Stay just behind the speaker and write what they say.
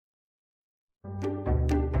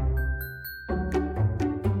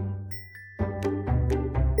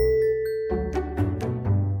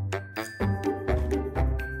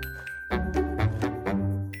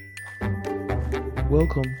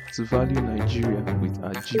Welcome to Value Nigeria with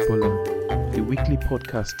Ajibola, a weekly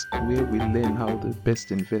podcast where we learn how the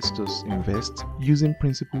best investors invest using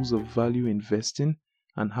principles of value investing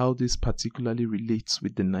and how this particularly relates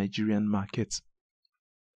with the Nigerian market.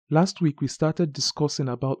 Last week we started discussing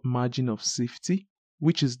about margin of safety,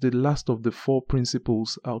 which is the last of the 4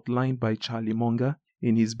 principles outlined by Charlie Munger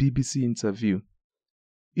in his BBC interview.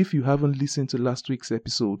 If you haven't listened to last week's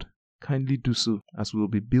episode, kindly do so, as we'll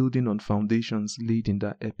be building on foundations laid in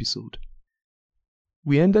that episode.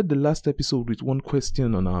 We ended the last episode with one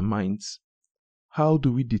question on our minds. How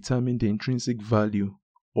do we determine the intrinsic value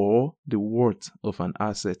or the worth of an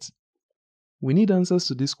asset? We need answers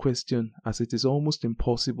to this question, as it is almost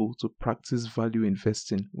impossible to practice value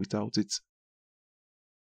investing without it.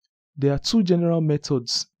 There are 2 general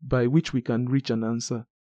methods by which we can reach an answer.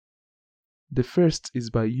 The first is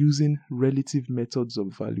by using relative methods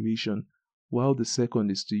of valuation, while the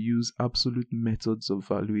second is to use absolute methods of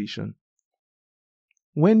valuation.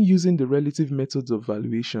 When using the relative methods of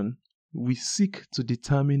valuation, we seek to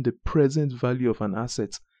determine the present value of an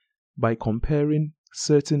asset by comparing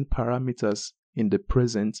certain parameters in the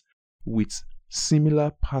present with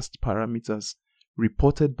similar past parameters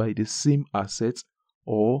reported by the same asset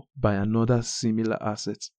or by another similar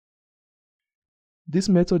asset. This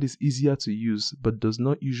method is easier to use but does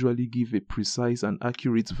not usually give a precise and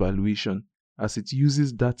accurate valuation, as it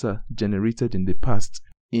uses data generated in the past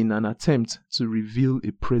in an attempt to reveal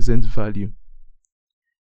a present value.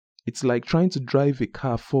 It's like trying to drive a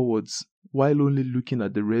car forwards while only looking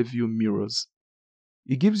at the rearview mirrors.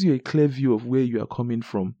 It gives you a clear view of where you are coming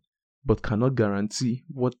from, but cannot guarantee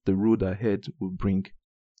what the road ahead will bring.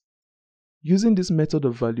 Using this method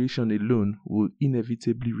of valuation alone will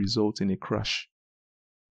inevitably result in a crash.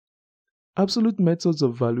 Absolute methods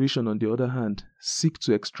of valuation, on the other hand, seek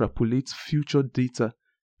to extrapolate future data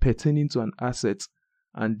pertaining to an asset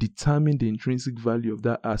and determine the intrinsic value of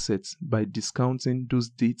that asset by discounting those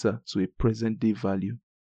data to a present-day value.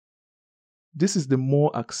 This is the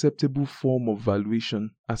more acceptable form of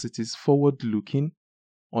valuation, as it is forward-looking,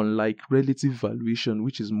 unlike relative valuation,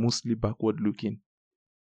 which is mostly backward-looking.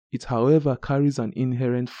 It, however, carries an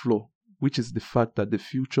inherent flaw, which is the fact that the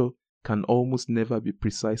future can almost never be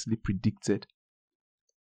precisely predicted.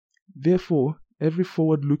 Therefore, every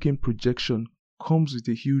forward-looking projection comes with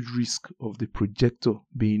a huge risk of the projector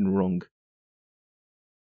being wrong.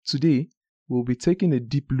 Today, we'll be taking a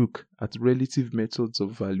deep look at relative methods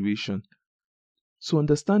of valuation. To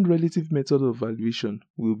understand relative method of valuation,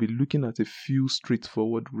 we'll be looking at a few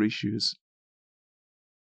straightforward ratios.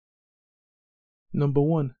 Number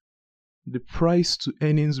 1, the price to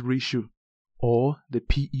earnings ratio, or the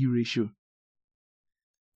PE ratio.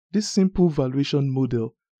 This simple valuation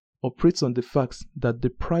model operates on the fact that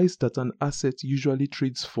the price that an asset usually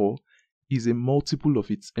trades for is a multiple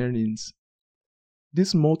of its earnings.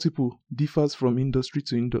 This multiple differs from industry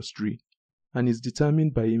to industry and is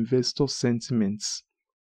determined by investor sentiments.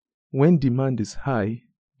 When demand is high,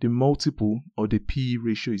 the multiple or the PE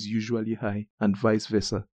ratio is usually high, and vice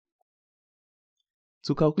versa.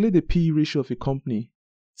 To calculate the PE ratio of a company,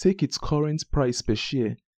 take its current price per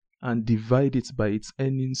share and divide it by its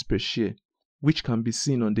earnings per share, which can be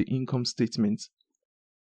seen on the income statement.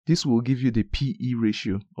 This will give you the PE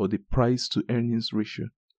ratio, or the price to earnings ratio.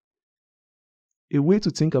 A way to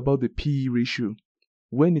think about the PE ratio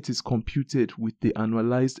when it is computed with the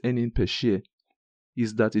annualized earning per share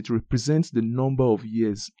is that it represents the number of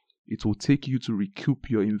years it will take you to recoup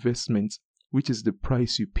your investment, which is the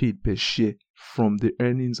price you paid per share from the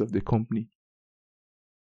earnings of the company.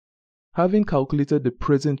 Having calculated the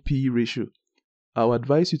present PE ratio, I'll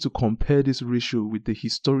advise you to compare this ratio with the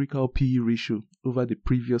historical PE ratio over the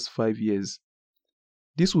previous 5 years.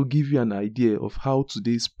 This will give you an idea of how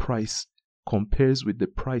today's price compares with the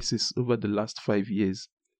prices over the last 5 years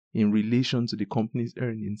in relation to the company's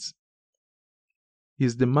earnings.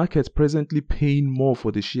 Is the market presently paying more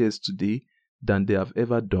for the shares today than they have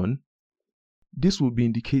ever done? This will be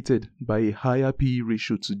indicated by a higher PE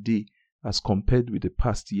ratio today as compared with the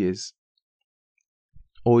past years.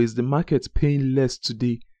 Or is the market paying less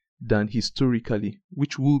today than historically,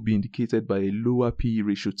 which will be indicated by a lower PE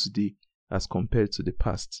ratio today as compared to the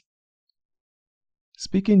past?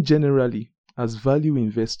 Speaking generally, as value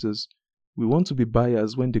investors, we want to be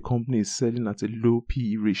buyers when the company is selling at a low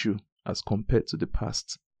PE ratio as compared to the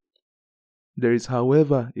past. There is,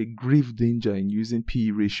 however, a grave danger in using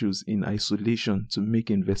PE ratios in isolation to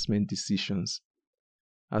make investment decisions.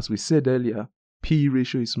 As we said earlier, PE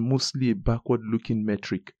ratio is mostly a backward-looking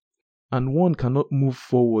metric, and one cannot move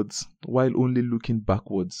forwards while only looking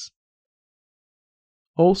backwards.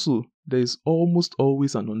 Also, there is almost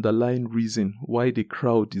always an underlying reason why the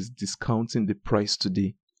crowd is discounting the price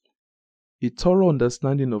today. A thorough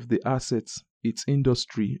understanding of the assets, its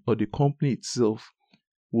industry, or the company itself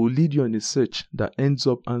will lead you on a search that ends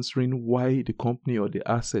up answering why the company or the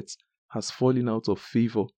assets has fallen out of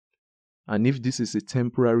favor, and if this is a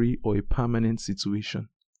temporary or a permanent situation.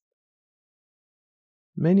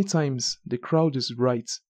 Many times, the crowd is right.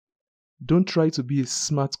 Don't try to be a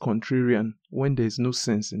smart contrarian when there is no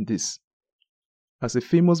sense in this. As a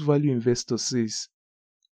famous value investor says,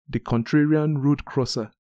 the contrarian road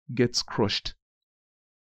crosser gets crushed.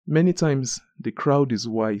 Many times, the crowd is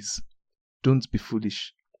wise. Don't be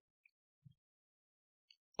foolish.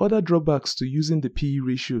 Other drawbacks to using the PE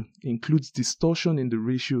ratio includes distortion in the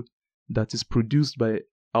ratio that is produced by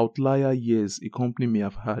outlier years a company may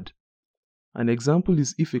have had. An example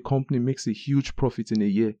is if a company makes a huge profit in a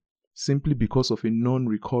year simply because of a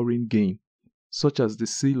non-recurring gain, such as the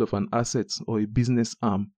sale of an asset or a business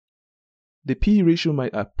arm. The PE ratio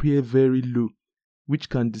might appear very low, which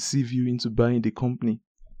can deceive you into buying the company,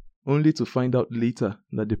 only to find out later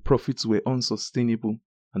that the profits were unsustainable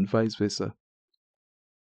and vice versa.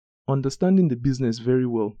 Understanding the business very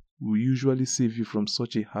well will usually save you from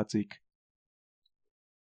such a heartache.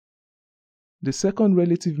 The second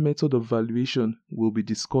relative method of valuation we'll be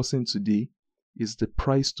discussing today is the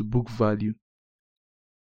price to book value.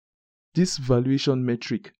 This valuation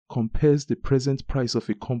metric compares the present price of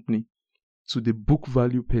a company to the book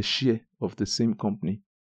value per share of the same company.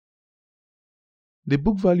 The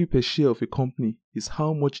book value per share of a company is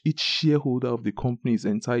how much each shareholder of the company is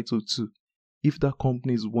entitled to if that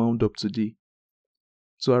company is wound up today.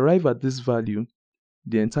 To arrive at this value,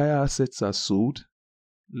 the entire assets are sold,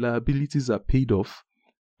 liabilities are paid off,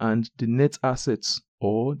 and the net assets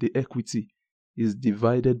or the equity is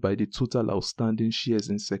divided by the total outstanding shares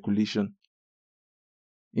in circulation.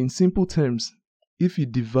 In simple terms, if you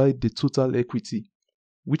divide the total equity,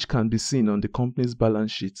 which can be seen on the company's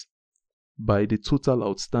balance sheet, by the total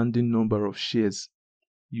outstanding number of shares,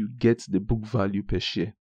 you get the book value per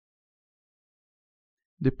share.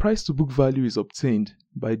 The price to book value is obtained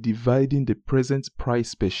by dividing the present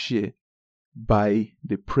price per share by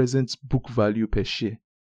the present book value per share.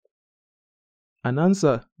 An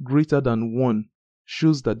answer greater than 1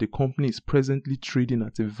 shows that the company is presently trading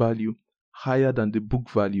at a value higher than the book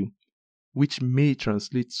value, which may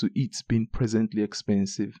translate to it being presently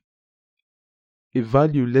expensive. A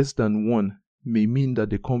value less than 1 may mean that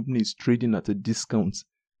the company is trading at a discount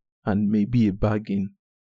and may be a bargain.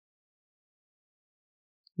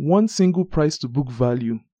 One single price to book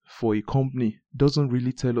value for a company doesn't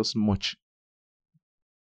really tell us much.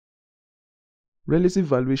 Relative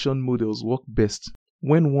valuation models work best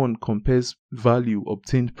when one compares value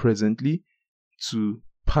obtained presently to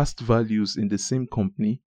past values in the same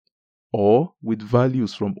company or with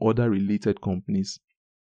values from other related companies.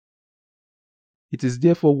 It is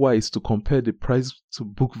therefore wise to compare the price to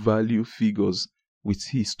book value figures with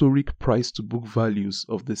historic price to book values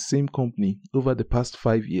of the same company over the past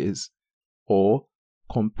 5 years, or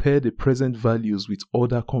compare the present values with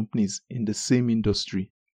other companies in the same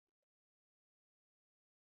industry.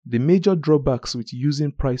 The major drawbacks with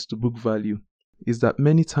using price to book value is that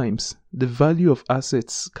many times the value of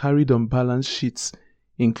assets carried on balance sheets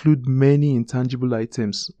include many intangible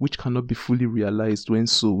items which cannot be fully realized when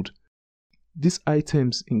sold. These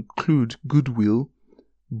items include goodwill,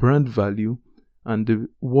 brand value, and the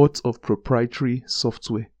worth of proprietary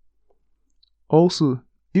software. Also,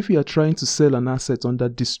 if you are trying to sell an asset under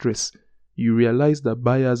distress, you realize that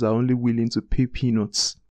buyers are only willing to pay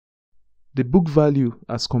peanuts. The book value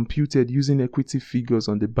as computed using equity figures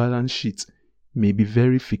on the balance sheet may be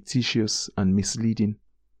very fictitious and misleading.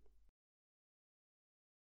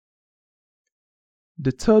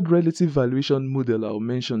 The third relative valuation model I'll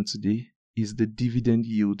mention today is the dividend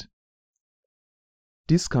yield.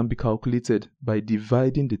 This can be calculated by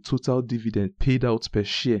dividing the total dividend paid out per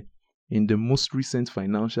share in the most recent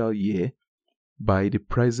financial year by the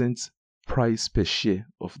present price per share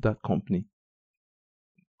of that company.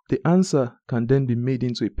 The answer can then be made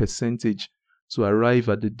into a percentage to arrive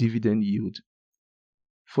at the dividend yield.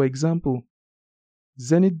 For example,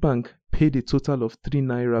 Zenith Bank paid a total of 3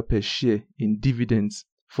 Naira per share in dividends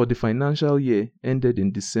for the financial year ended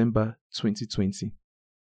in December 2020.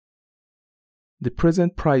 The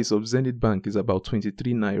present price of Zenith Bank is about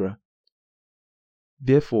 23 Naira.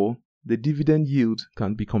 Therefore, the dividend yield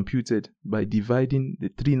can be computed by dividing the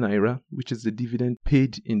 3 Naira, which is the dividend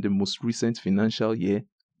paid in the most recent financial year,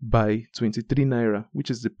 by 23 Naira, which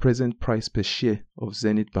is the present price per share of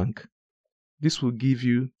Zenith Bank. This will give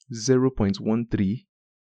you 0.13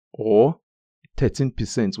 or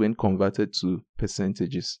 13% when converted to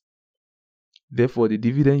percentages. Therefore, the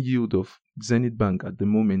dividend yield of Zenith Bank at the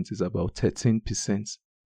moment is about 13%.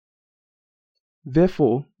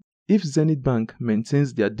 Therefore, if Zenith Bank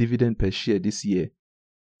maintains their dividend per share this year,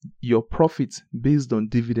 your profit based on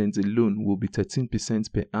dividends alone will be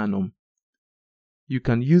 13% per annum. You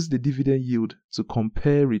can use the dividend yield to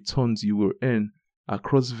compare returns you will earn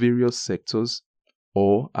across various sectors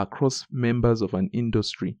or across members of an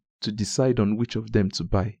industry to decide on which of them to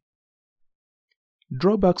buy.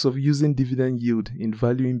 Drawbacks of using dividend yield in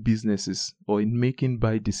valuing businesses or in making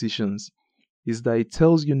buy decisions is that it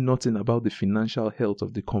tells you nothing about the financial health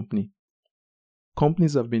of the company.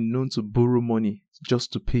 Companies have been known to borrow money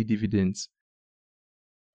just to pay dividends.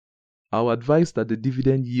 Our advice that the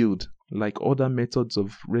dividend yield, like other methods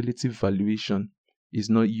of relative valuation, is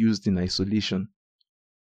not used in isolation.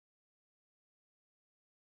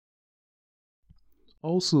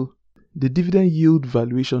 Also, the dividend yield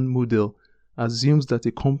valuation model assumes that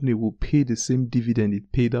a company will pay the same dividend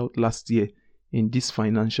it paid out last year in this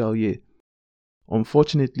financial year.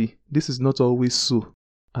 Unfortunately, this is not always so,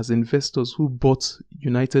 as investors who bought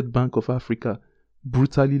United Bank of Africa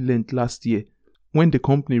brutally learned last year when the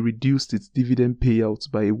company reduced its dividend payouts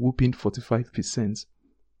by a whopping 45%.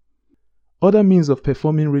 Other means of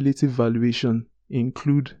performing relative valuation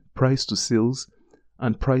include price to sales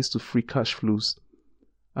and price to free cash flows.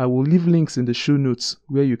 I will leave links in the show notes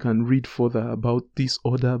where you can read further about these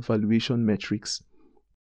other valuation metrics.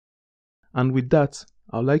 And with that,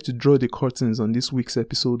 I'd like to draw the curtains on this week's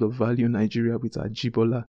episode of Value Nigeria with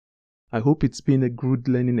Ajibola. I hope it's been a good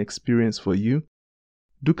learning experience for you.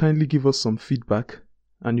 Do kindly give us some feedback,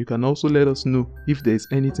 and you can also let us know if there is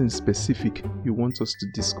anything specific you want us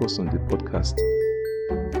to discuss on the podcast.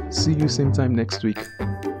 See you same time next week.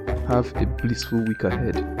 Have a blissful week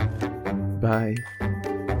ahead. Bye.